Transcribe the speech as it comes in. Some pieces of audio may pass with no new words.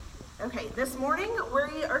Okay, this morning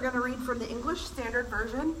we are going to read from the English Standard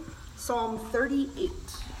Version, Psalm 38.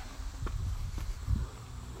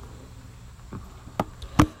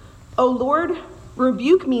 O Lord,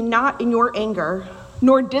 rebuke me not in your anger,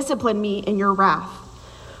 nor discipline me in your wrath.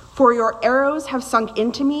 For your arrows have sunk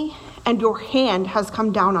into me, and your hand has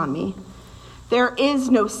come down on me. There is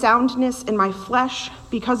no soundness in my flesh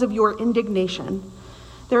because of your indignation.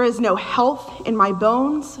 There is no health in my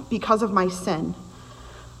bones because of my sin.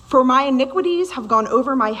 For my iniquities have gone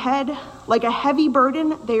over my head. Like a heavy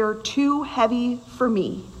burden, they are too heavy for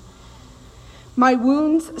me. My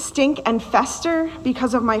wounds stink and fester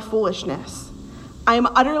because of my foolishness. I am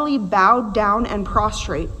utterly bowed down and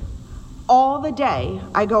prostrate. All the day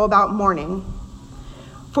I go about mourning.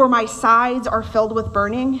 For my sides are filled with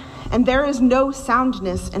burning, and there is no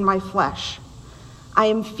soundness in my flesh. I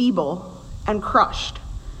am feeble and crushed.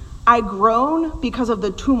 I groan because of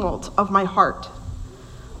the tumult of my heart.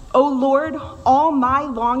 O Lord, all my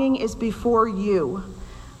longing is before you.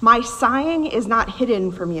 My sighing is not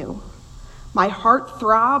hidden from you. My heart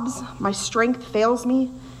throbs, my strength fails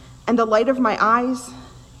me, and the light of my eyes,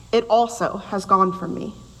 it also has gone from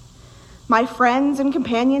me. My friends and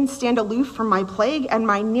companions stand aloof from my plague, and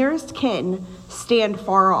my nearest kin stand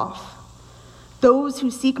far off. Those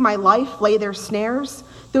who seek my life lay their snares.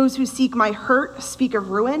 Those who seek my hurt speak of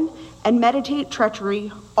ruin and meditate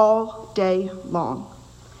treachery all day long.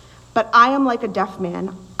 But I am like a deaf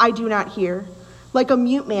man, I do not hear, like a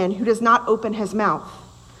mute man who does not open his mouth.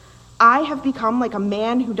 I have become like a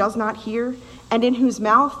man who does not hear, and in whose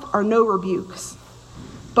mouth are no rebukes.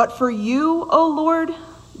 But for you, O Lord,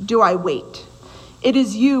 do I wait. It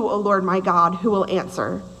is you, O Lord my God, who will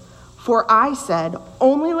answer. For I said,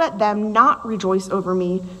 only let them not rejoice over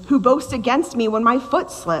me, who boast against me when my foot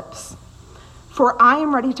slips. For I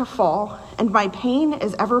am ready to fall, and my pain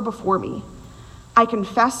is ever before me. I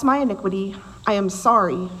confess my iniquity, I am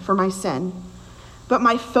sorry for my sin. But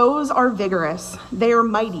my foes are vigorous, they are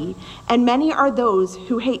mighty, and many are those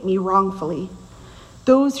who hate me wrongfully.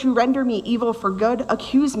 Those who render me evil for good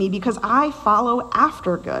accuse me because I follow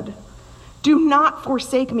after good. Do not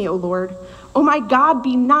forsake me, O Lord. O my God,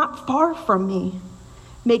 be not far from me.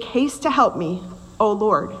 Make haste to help me, O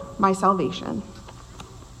Lord, my salvation.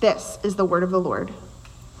 This is the word of the Lord.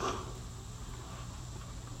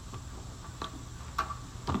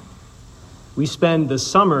 We spend the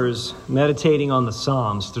summers meditating on the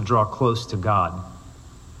Psalms to draw close to God.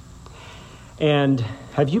 And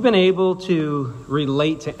have you been able to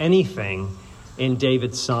relate to anything in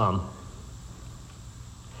David's Psalm?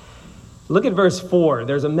 Look at verse 4.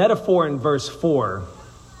 There's a metaphor in verse 4.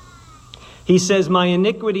 He says, my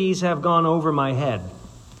iniquities have gone over my head.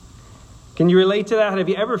 Can you relate to that? Have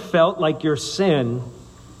you ever felt like your sin,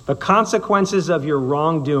 the consequences of your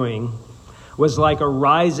wrongdoing, was like a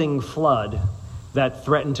rising flood that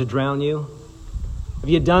threatened to drown you? Have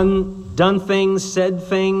you done things, said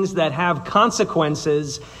things that have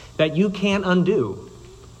consequences that you can't undo?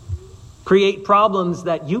 Create problems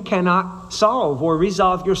that you cannot solve or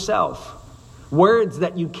resolve yourself. Words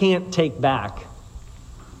that you can't take back.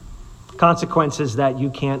 Consequences that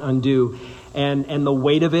you can't undo. And the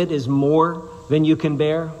weight of it is more than you can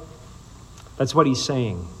bear. That's what he's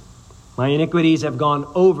saying. My iniquities have gone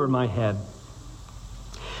over my head.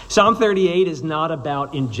 Psalm 38 is not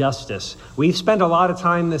about injustice. We've spent a lot of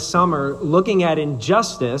time this summer looking at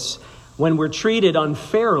injustice when we're treated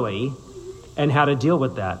unfairly and how to deal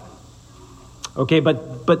with that. Okay,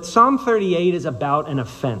 but Psalm 38 is about an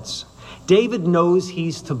offense. David knows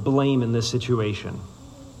he's to blame in this situation.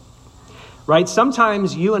 Right?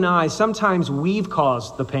 Sometimes you and I, sometimes we've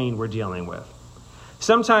caused the pain we're dealing with.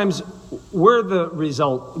 Sometimes we're the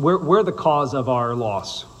result, we're the cause of our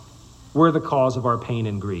loss. We're the cause of our pain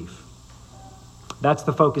and grief. That's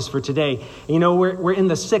the focus for today. You know, we're in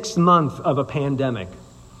the 6th month of a pandemic.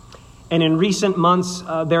 And in recent months,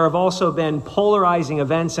 there have also been polarizing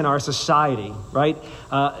events in our society, right?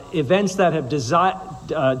 Events that have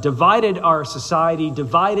divided our society,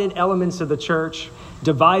 divided elements of the church,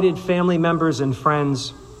 divided family members and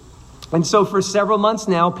friends. And so for several months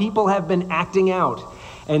now, people have been acting out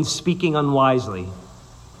and speaking unwisely.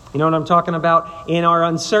 You know what I'm talking about? In our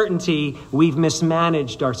uncertainty, we've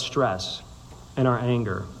mismanaged our stress and our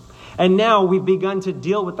anger. And now we've begun to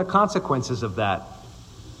deal with the consequences of that.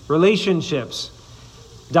 Relationships,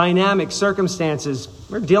 dynamic circumstances,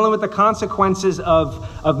 we're dealing with the consequences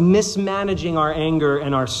of mismanaging our anger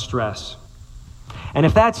and our stress. And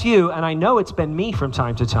if that's you, and I know it's been me from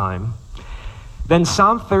time to time, then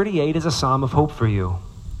Psalm 38 is a psalm of hope for you.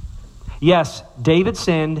 Yes, David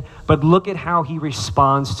sinned, but look at how he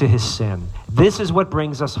responds to his sin. This is what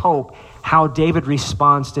brings us hope, how David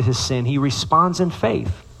responds to his sin. He responds in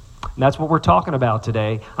faith. And that's what we're talking about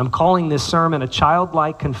today. I'm calling this sermon a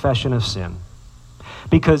childlike confession of sin.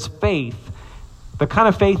 Because faith, the kind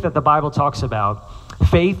of faith that the Bible talks about,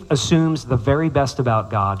 faith assumes the very best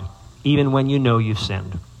about God, even when you know you've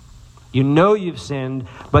sinned. You know you've sinned,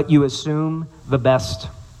 but you assume the best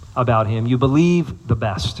about him. You believe the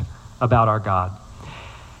best about our God.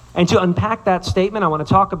 And to unpack that statement, I want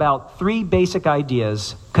to talk about three basic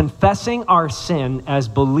ideas: confessing our sin as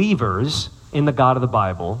believers in the God of the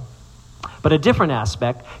Bible, but a different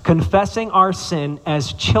aspect, confessing our sin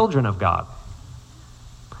as children of God.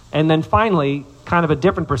 And then finally, kind of a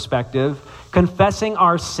different perspective, confessing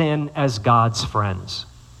our sin as God's friends.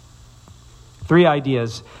 Three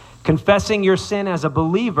ideas: confessing your sin as a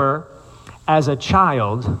believer, as a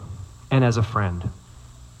child, and as a friend.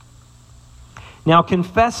 Now,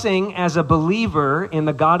 confessing as a believer in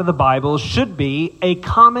the God of the Bible should be a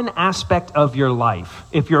common aspect of your life.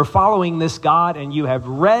 If you're following this God and you have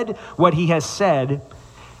read what he has said,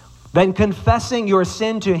 then confessing your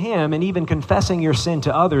sin to him, and even confessing your sin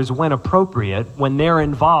to others when appropriate, when they're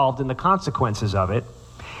involved in the consequences of it,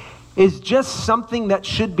 is just something that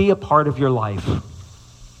should be a part of your life.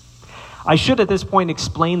 I should at this point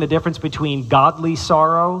explain the difference between godly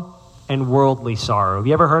sorrow and worldly sorrow. Have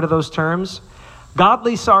you ever heard of those terms?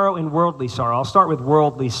 Godly sorrow and worldly sorrow. I'll start with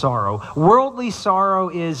worldly sorrow. Worldly sorrow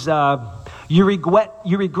is you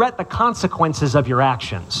regret the consequences of your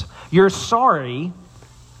actions. You're sorry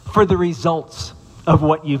for the results of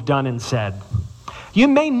what you've done and said. You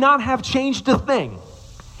may not have changed a thing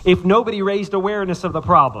if nobody raised awareness of the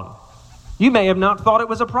problem. You may have not thought it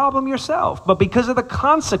was a problem yourself, but because of the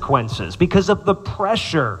consequences, because of the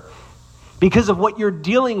pressure, because of what you're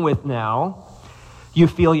dealing with now, you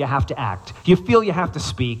feel you have to act. You feel you have to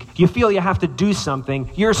speak. You feel you have to do something.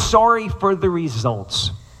 You're sorry for the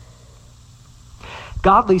results.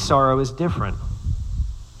 Godly sorrow is different.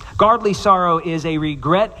 Godly sorrow is a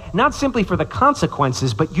regret, not simply for the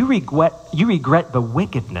consequences, but you regret the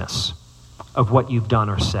wickedness of what you've done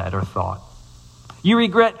or said or thought. You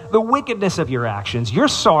regret the wickedness of your actions. You're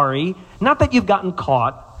sorry, not that you've gotten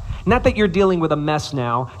caught, not that you're dealing with a mess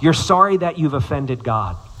now. You're sorry that you've offended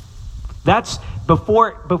God. That's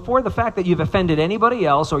before the fact that you've offended anybody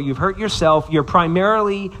else or you've hurt yourself. You're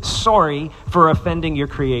primarily sorry for offending your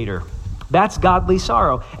Creator. That's godly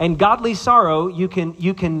sorrow. And godly sorrow, you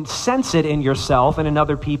can sense it in yourself and in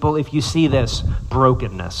other people if you see this: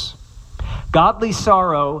 brokenness. Godly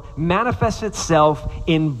sorrow manifests itself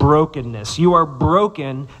in brokenness. You are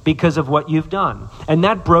broken because of what you've done. And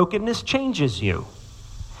that brokenness changes you.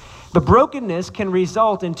 The brokenness can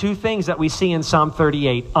result in two things that we see in Psalm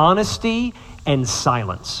 38: honesty and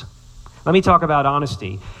silence. Let me talk about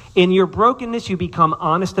honesty. In your brokenness, you become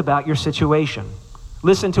honest about your situation.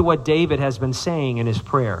 Listen to what David has been saying in his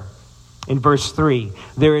prayer. In verse 3,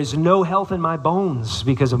 there is no health in my bones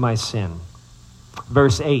because of my sin.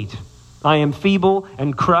 Verse 8, I am feeble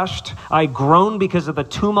and crushed. I groan because of the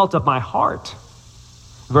tumult of my heart.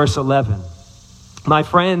 Verse 11, my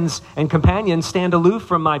friends and companions stand aloof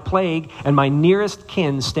from my plague, and my nearest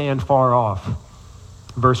kin stand far off.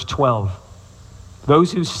 Verse 12,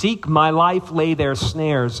 those who seek my life lay their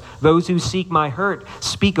snares. Those who seek my hurt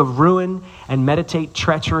speak of ruin and meditate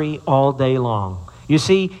treachery all day long. You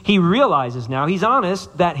see, he realizes now, he's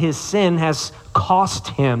honest, that his sin has cost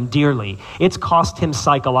him dearly. It's cost him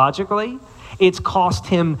psychologically. It's cost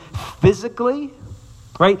him physically,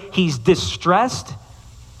 right? He's distressed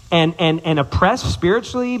and oppressed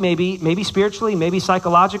spiritually, maybe spiritually, maybe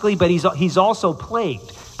psychologically, but he's also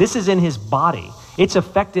plagued. This is in his body. It's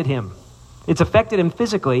affected him. It's affected him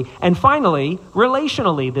physically. And finally,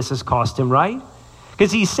 relationally, this has cost him, right?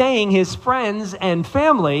 Because he's saying his friends and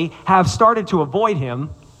family have started to avoid him,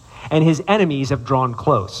 and his enemies have drawn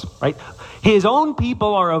close, right? His own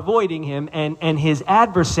people are avoiding him, and his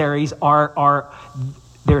adversaries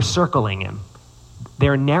they're circling him.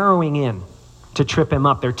 They're narrowing in to trip him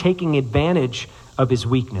up. They're taking advantage of his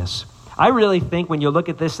weakness. I really think when you look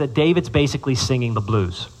at this that David's basically singing the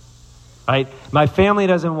blues. Right? My family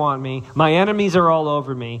doesn't want me. My enemies are all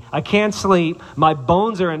over me. I can't sleep. My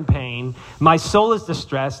bones are in pain. My soul is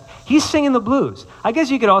distressed. He's singing the blues. I guess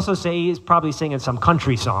you could also say he's probably singing some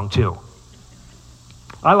country song too.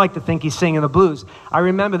 I like to think he's singing the blues. I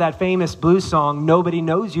remember that famous blues song, Nobody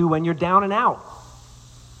Knows You When You're Down and Out.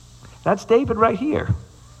 That's David right here.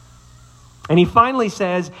 And he finally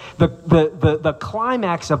says the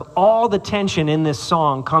climax of all the tension in this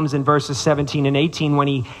song comes in verses 17 and 18 when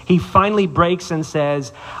he finally breaks and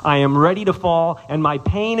says, I am ready to fall and my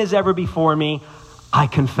pain is ever before me. I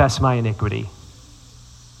confess my iniquity.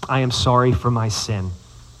 I am sorry for my sin.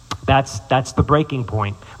 That's the breaking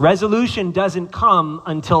point. Resolution doesn't come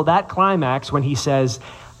until that climax when he says,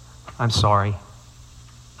 I'm sorry.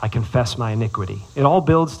 I confess my iniquity. It all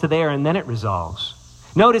builds to there and then it resolves.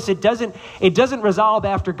 Notice it doesn't resolve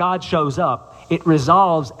after God shows up. It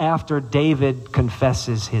resolves after David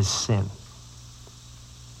confesses his sin.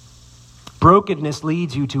 Brokenness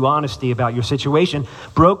leads you to honesty about your situation.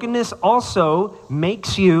 Brokenness also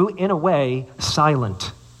makes you, in a way,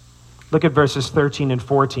 silent. Look at verses 13 and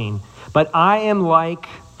 14. But I am like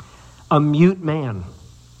a mute man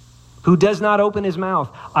who does not open his mouth.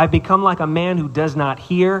 I've become like a man who does not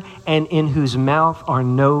hear and in whose mouth are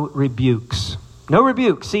no rebukes. No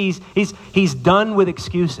rebukes. He's done with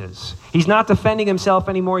excuses. He's not defending himself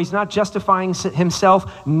anymore. He's not justifying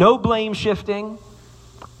himself. No blame shifting.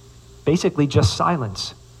 Basically just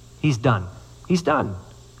silence. He's done. He's done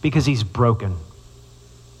because he's broken.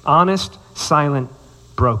 Honest, silent,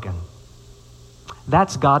 broken.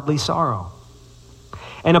 That's godly sorrow.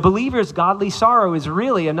 And a believer's godly sorrow is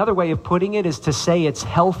really, another way of putting it is to say it's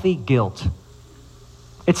healthy guilt.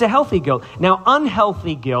 It's a healthy guilt. Now,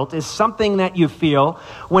 unhealthy guilt is something that you feel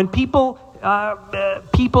when people,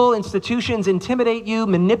 institutions intimidate you,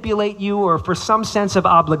 manipulate you, or for some sense of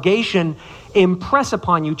obligation, impress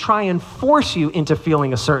upon you, try and force you into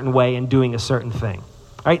feeling a certain way and doing a certain thing.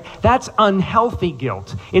 Right? That's unhealthy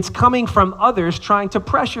guilt. It's coming from others trying to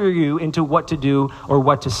pressure you into what to do or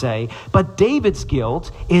what to say. But David's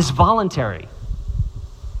guilt is voluntary.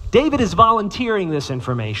 David is volunteering this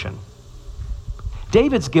information.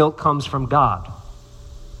 David's guilt comes from God.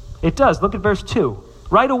 It does. Look at verse 2.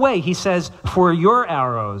 Right away, he says, for your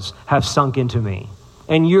arrows have sunk into me,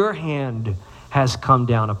 and your hand has come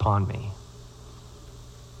down upon me.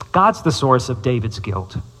 God's the source of David's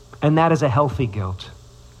guilt, and that is a healthy guilt.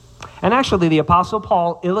 And actually, the Apostle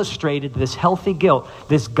Paul illustrated this healthy guilt,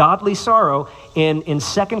 this godly sorrow, in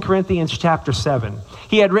 2 Corinthians chapter 7.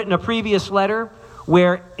 He had written a previous letter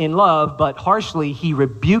where, in love, but harshly, he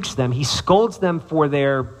rebukes them. He scolds them for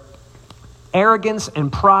their arrogance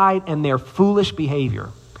and pride and their foolish behavior.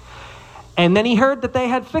 And then he heard that they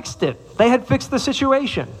had fixed it. They had fixed the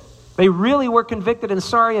situation. They really were convicted and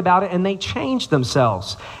sorry about it, and they changed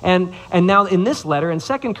themselves. And now in this letter, in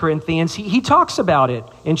 2 Corinthians, he talks about it.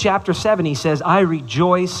 In chapter 7, he says, I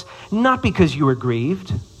rejoice not because you were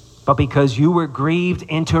grieved, but because you were grieved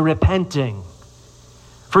into repenting.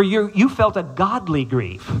 For you felt a godly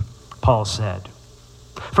grief, Paul said.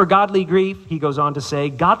 For godly grief, he goes on to say,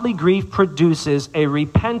 godly grief produces a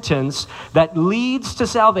repentance that leads to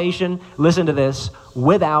salvation, listen to this,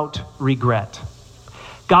 without regret.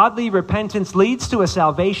 Godly repentance leads to a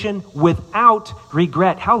salvation without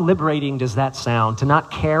regret. How liberating does that sound? To not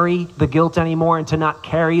carry the guilt anymore and to not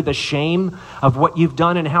carry the shame of what you've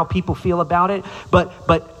done and how people feel about it. But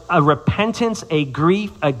a repentance, a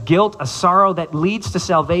grief, a guilt, a sorrow that leads to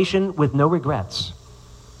salvation with no regrets.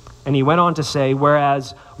 And he went on to say,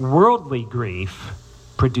 whereas worldly grief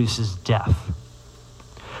produces death.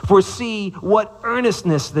 For see what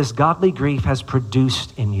earnestness this godly grief has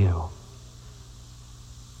produced in you.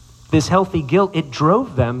 This healthy guilt, it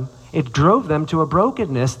drove them to a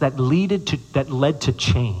brokenness that led to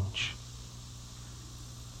change.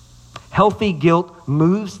 Healthy guilt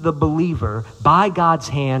moves the believer by God's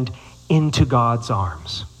hand into God's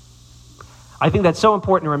arms. I think that's so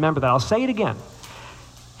important to remember that. I'll say it again.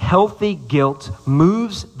 Healthy guilt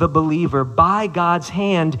moves the believer by God's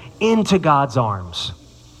hand into God's arms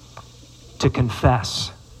to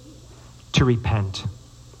confess, to repent.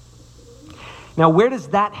 Now, where does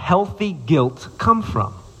that healthy guilt come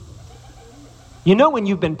from? You know when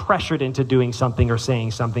you've been pressured into doing something or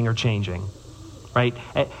saying something or changing, right?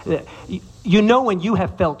 You know when you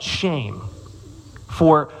have felt shame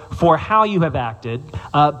for how you have acted,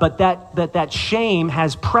 but that shame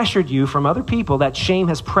has pressured you from other people. That shame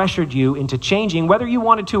has pressured you into changing, whether you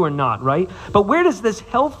wanted to or not, right? But where does this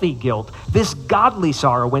healthy guilt, this godly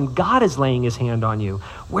sorrow, when God is laying his hand on you,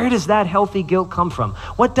 where does that healthy guilt come from?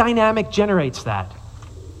 What dynamic generates that?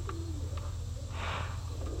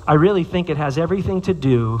 I really think it has everything to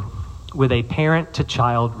do with a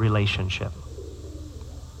parent-to-child relationship.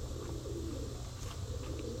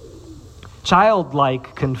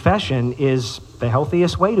 Childlike confession is the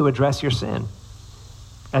healthiest way to address your sin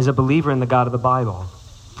as a believer in the God of the Bible.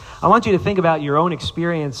 I want you to think about your own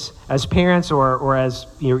experience as parents or as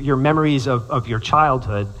your memories of your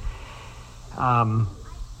childhood.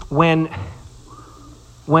 when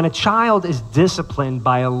a child is disciplined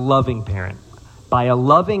by a loving parent, by a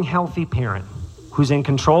loving, healthy parent who's in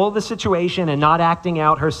control of the situation and not acting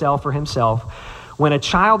out herself or himself, when a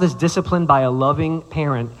child is disciplined by a loving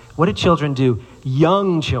parent, what do children do?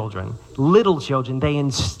 Young children, little children, they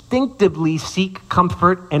instinctively seek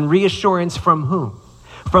comfort and reassurance from whom?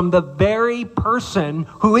 From the very person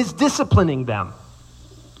who is disciplining them.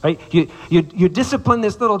 Right? You discipline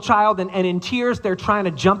this little child, and in tears, they're trying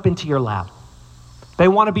to jump into your lap. They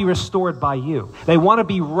want to be restored by you. They want to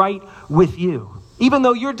be right with you, even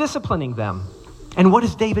though you're disciplining them. And what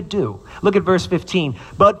does David do? Look at verse 15.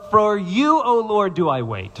 But for you, O Lord, do I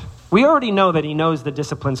wait. We already know that he knows the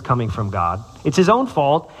discipline's coming from God. It's his own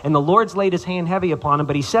fault, and the Lord's laid his hand heavy upon him.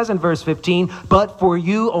 But he says in verse 15, but for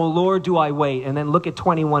you, O Lord, do I wait. And then look at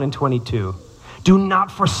 21 and 22. Do not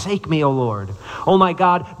forsake me, O Lord. O my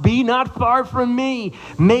God, be not far from me.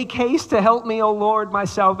 Make haste to help me, O Lord, my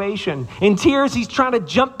salvation. In tears, he's trying to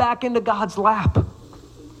jump back into God's lap.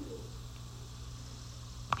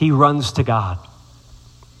 He runs to God.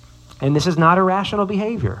 And this is not irrational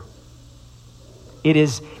behavior. It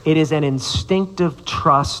is an instinctive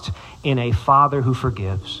trust in a Father who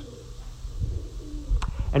forgives.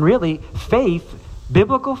 And really, faith,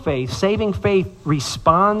 biblical faith, saving faith,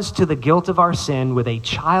 responds to the guilt of our sin with a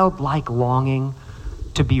childlike longing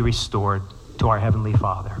to be restored to our Heavenly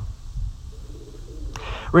Father.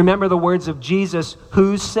 Remember the words of Jesus,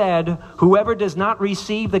 who said, whoever does not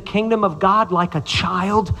receive the kingdom of God like a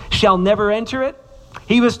child shall never enter it.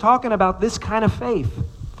 He was talking about this kind of faith.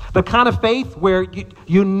 The kind of faith where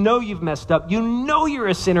you know you've messed up. You know you're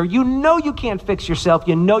a sinner. You know you can't fix yourself.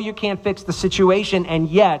 You know you can't fix the situation. And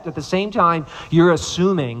yet, at the same time, you're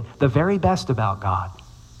assuming the very best about God.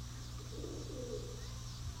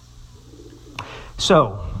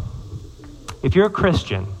 So, if you're a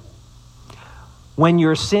Christian, when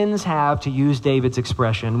your sins have, to use David's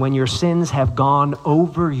expression, when your sins have gone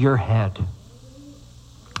over your head,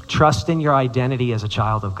 trust in your identity as a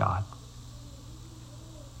child of God.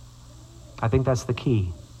 I think that's the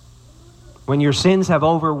key. When your sins have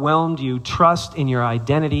overwhelmed you, trust in your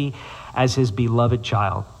identity as his beloved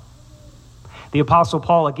child. The Apostle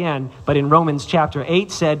Paul again, but in Romans chapter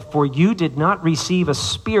 8 said, for you did not receive a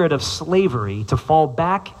spirit of slavery to fall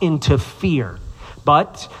back into fear,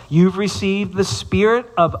 but you've received the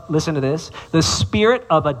spirit of, listen to this, the spirit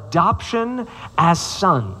of adoption as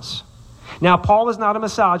sons. Now, Paul is not a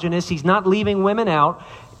misogynist. He's not leaving women out.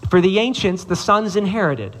 For the ancients, the sons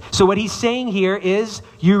inherited. So what he's saying here is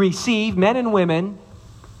you receive, men and women,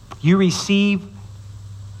 you receive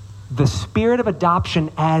the spirit of adoption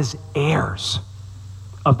as heirs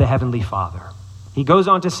of the Heavenly Father. He goes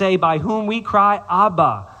on to say, by whom we cry,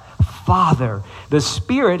 Abba, Father. The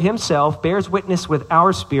Spirit himself bears witness with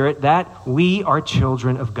our spirit that we are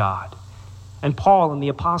children of God. And Paul and the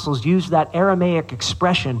apostles use that Aramaic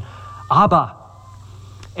expression, Abba.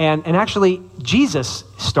 And actually, Jesus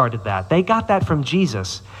started that. They got that from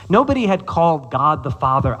Jesus. Nobody had called God the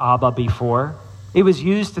Father Abba before. It was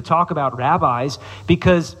used to talk about rabbis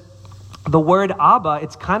because the word Abba,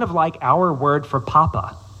 it's kind of like our word for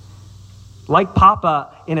Papa. Like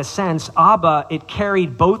Papa, in a sense, Abba, it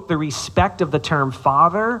carried both the respect of the term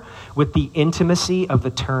father with the intimacy of the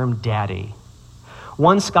term daddy.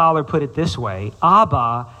 One scholar put it this way,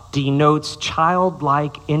 Abba denotes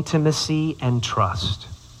childlike intimacy and trust.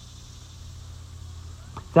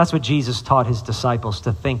 That's what Jesus taught his disciples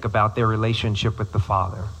to think about their relationship with the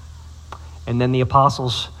Father. And then the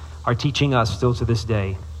apostles are teaching us still to this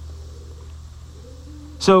day.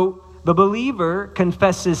 So the believer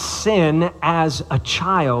confesses sin as a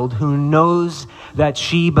child who knows that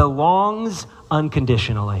she belongs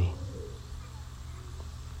unconditionally.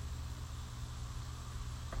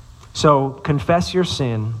 So confess your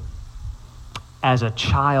sin as a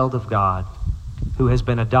child of God who has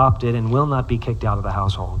been adopted and will not be kicked out of the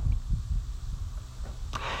household.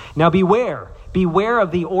 Now beware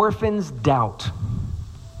of the orphan's doubt.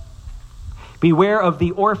 Beware of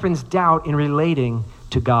the orphan's doubt in relating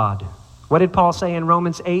to God. What did Paul say in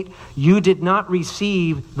Romans 8? You did not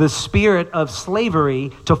receive the spirit of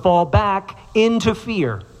slavery to fall back into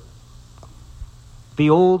fear. The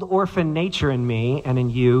old orphan nature in me and in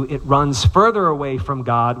you, it runs further away from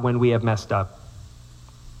God when we have messed up.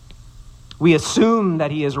 We assume that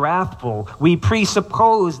he is wrathful. We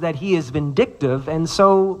presuppose that he is vindictive. And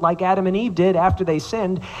so, like Adam and Eve did after they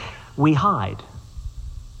sinned, we hide.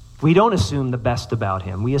 We don't assume the best about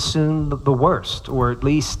him. We assume the worst, or at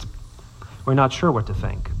least we're not sure what to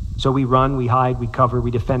think. So we run, we hide, we cover, we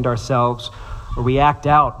defend ourselves, or we act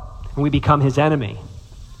out, and we become his enemy.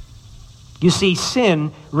 You see,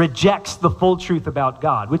 sin rejects the full truth about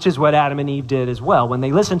God, which is what Adam and Eve did as well. When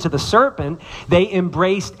they listened to the serpent, they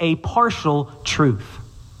embraced a partial truth,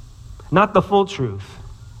 not the full truth.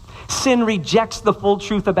 Sin rejects the full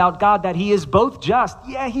truth about God, that he is both just.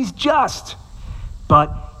 Yeah, he's just,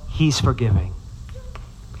 but he's forgiving.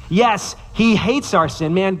 Yes, he hates our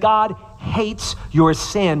sin. Man, God hates your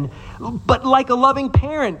sin, but like a loving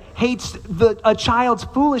parent hates a child's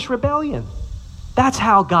foolish rebellion. That's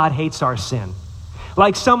how God hates our sin.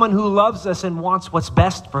 Like someone who loves us and wants what's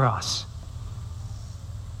best for us.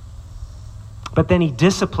 But then he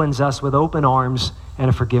disciplines us with open arms and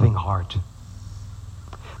a forgiving heart.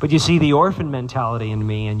 But you see the orphan mentality in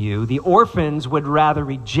me and you. The orphans would rather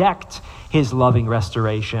reject his loving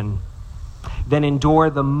restoration than endure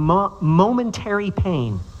the momentary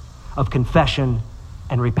pain of confession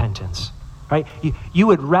and repentance. Right? You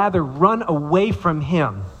would rather run away from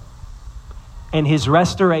him and his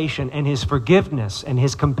restoration and his forgiveness and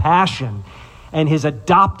his compassion and his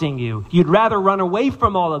adopting you. You'd rather run away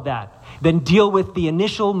from all of that than deal with the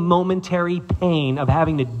initial momentary pain of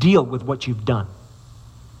having to deal with what you've done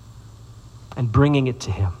and bringing it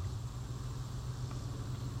to him.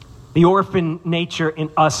 The orphan nature in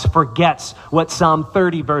us forgets what Psalm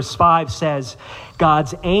 30 verse 5 says.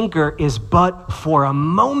 God's anger is but for a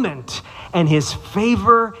moment, and his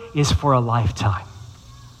favor is for a lifetime.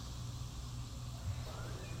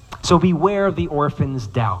 So beware of the orphan's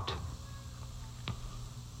doubt.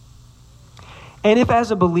 And if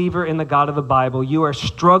as a believer in the God of the Bible, you are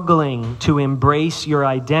struggling to embrace your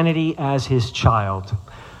identity as his child,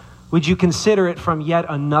 would you consider it from yet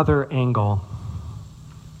another angle?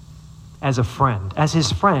 As a friend, as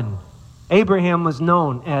his friend. Abraham was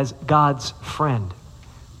known as God's friend.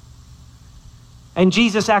 And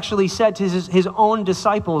Jesus actually said to his own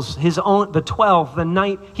disciples, the 12, the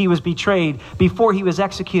night he was betrayed, before he was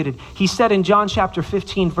executed, he said in John chapter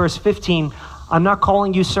 15, verse 15, I'm not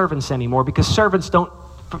calling you servants anymore, because servants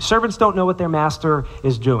don't know what their master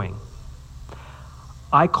is doing.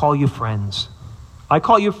 I call you friends. I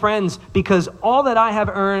call you friends because all that I have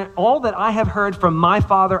earned, all that I have heard from my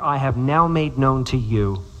Father, I have now made known to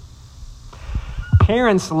you.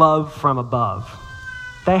 Parents love from above.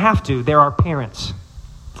 They have to. They're our parents.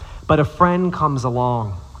 But a friend comes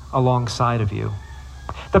alongside of you.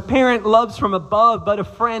 The parent loves from above, but a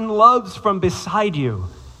friend loves from beside you.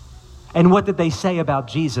 And what did they say about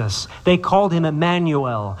Jesus? They called him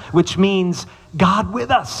Emmanuel, which means God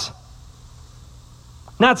with us.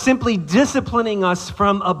 Not simply disciplining us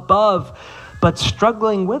from above, but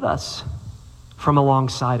struggling with us from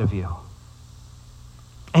alongside of you.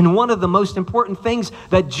 And one of the most important things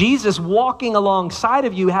that Jesus walking alongside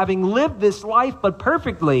of you, having lived this life but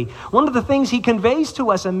perfectly, one of the things he conveys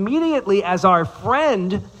to us immediately as our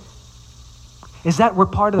friend is that we're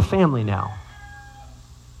part of the family now.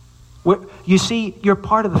 You see, you're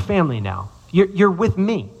part of the family now. You're with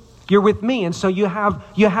me. You're with me, and so you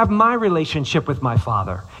have my relationship with my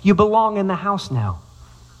Father. You belong in the house now.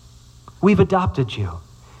 We've adopted you.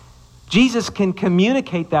 Jesus can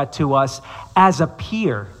communicate that to us as a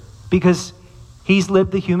peer because he's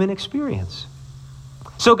lived the human experience.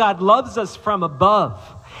 So God loves us from above,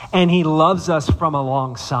 and he loves us from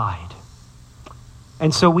alongside.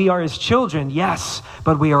 And so we are his children, yes,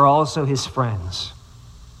 but we are also his friends.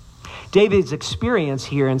 David's experience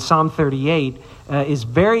here in Psalm 38 is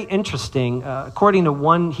very interesting. According to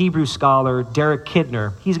one Hebrew scholar, Derek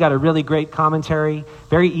Kidner, he's got a really great commentary,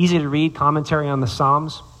 very easy to read commentary on the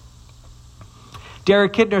Psalms.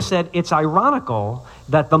 Derek Kidner said, it's ironical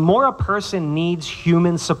that the more a person needs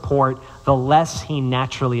human support, the less he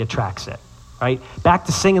naturally attracts it, right? Back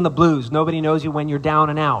to singing the blues. Nobody knows you when you're down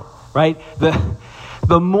and out, right?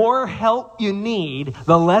 The more help you need,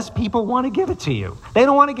 the less people want to give it to you. They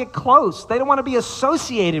don't want to get close. They don't want to be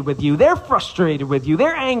associated with you. They're frustrated with you.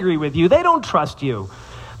 They're angry with you. They don't trust you.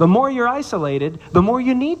 The more you're isolated, the more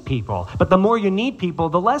you need people. But the more you need people,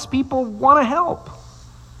 the less people want to help.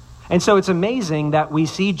 And so it's amazing that we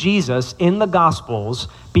see Jesus in the Gospels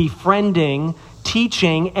befriending,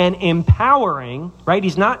 teaching, and empowering, right?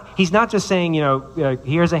 He's not just saying,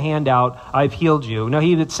 here's a handout, I've healed you. No,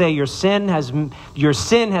 he would say, your sin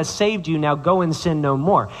has saved you, now go and sin no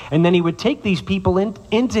more. And then he would take these people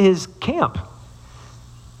into his camp.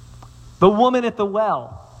 The woman at the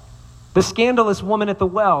well, the scandalous woman at the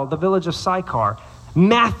well, the village of Sychar,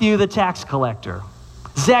 Matthew the tax collector,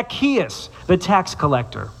 Zacchaeus the tax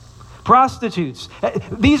collector, prostitutes.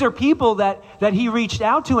 These are people that he reached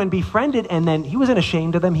out to and befriended, and then he wasn't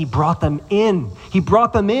ashamed of them. He brought them in. He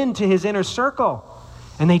brought them into his inner circle.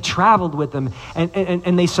 And they traveled with him,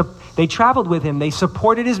 and they traveled with him. They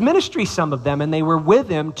supported his ministry, some of them, and they were with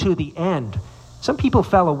him to the end. Some people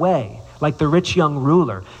fell away, like the rich young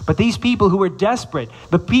ruler. But these people who were desperate,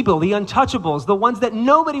 the people, the untouchables, the ones that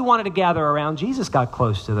nobody wanted to gather around, Jesus got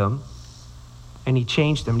close to them, and he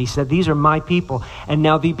changed them. And he said, these are my people, and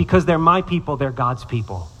now because they're my people, they're God's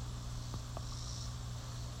people.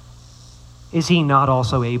 Is he not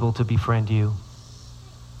also able to befriend you?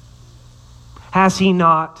 Has he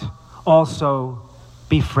not also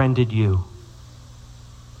befriended you?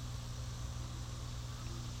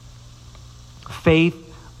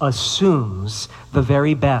 Faith assumes the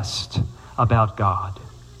very best about God,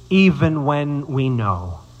 even when we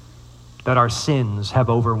know that our sins have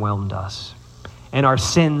overwhelmed us and our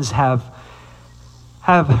sins have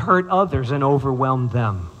hurt others and overwhelmed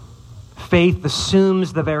them. Faith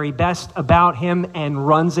assumes the very best about him and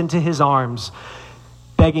runs into his arms,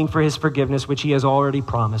 begging for his forgiveness, which he has already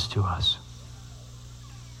promised to us.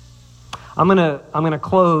 I'm gonna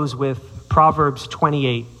close with Proverbs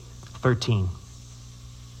 28:13.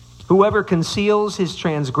 Whoever conceals his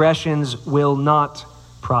transgressions will not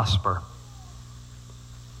prosper,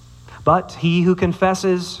 but he who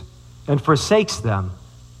confesses and forsakes them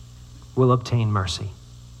will obtain mercy.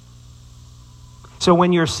 So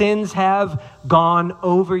when your sins have gone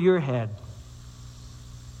over your head,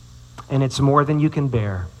 and it's more than you can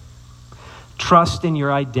bear, trust in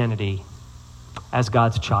your identity as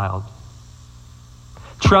God's child.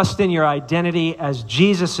 Trust in your identity as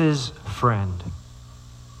Jesus' friend,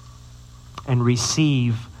 and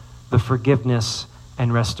receive the forgiveness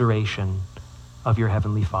and restoration of your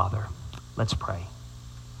Heavenly Father. Let's pray.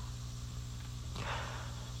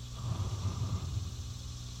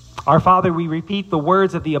 Our Father, we repeat the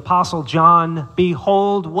words of the Apostle John,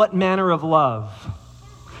 behold, what manner of love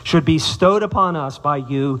should be bestowed upon us by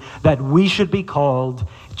you, that we should be called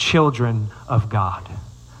children of God.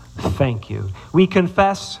 Thank you. We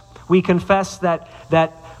confess that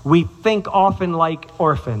we think often like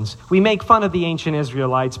orphans. We make fun of the ancient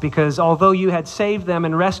Israelites because although you had saved them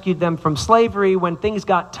and rescued them from slavery, when things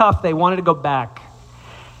got tough, they wanted to go back.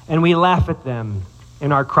 And we laugh at them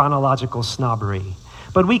in our chronological snobbery.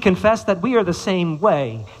 But we confess that we are the same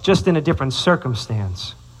way, just in a different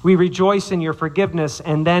circumstance. We rejoice in your forgiveness,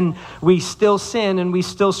 and then we still sin, and we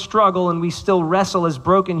still struggle, and we still wrestle as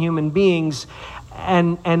broken human beings,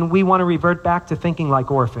 and we want to revert back to thinking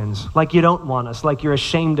like orphans, like you don't want us, like you're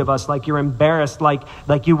ashamed of us, like you're embarrassed, like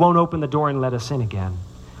you won't open the door and let us in again.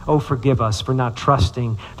 Oh, forgive us for not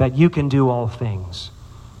trusting that you can do all things.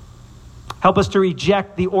 Help us to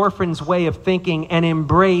reject the orphan's way of thinking and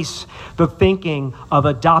embrace the thinking of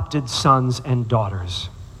adopted sons and daughters.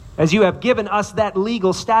 As you have given us that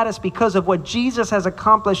legal status because of what Jesus has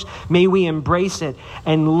accomplished, may we embrace it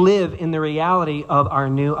and live in the reality of our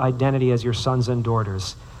new identity as your sons and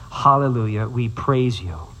daughters. Hallelujah. We praise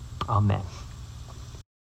you. Amen.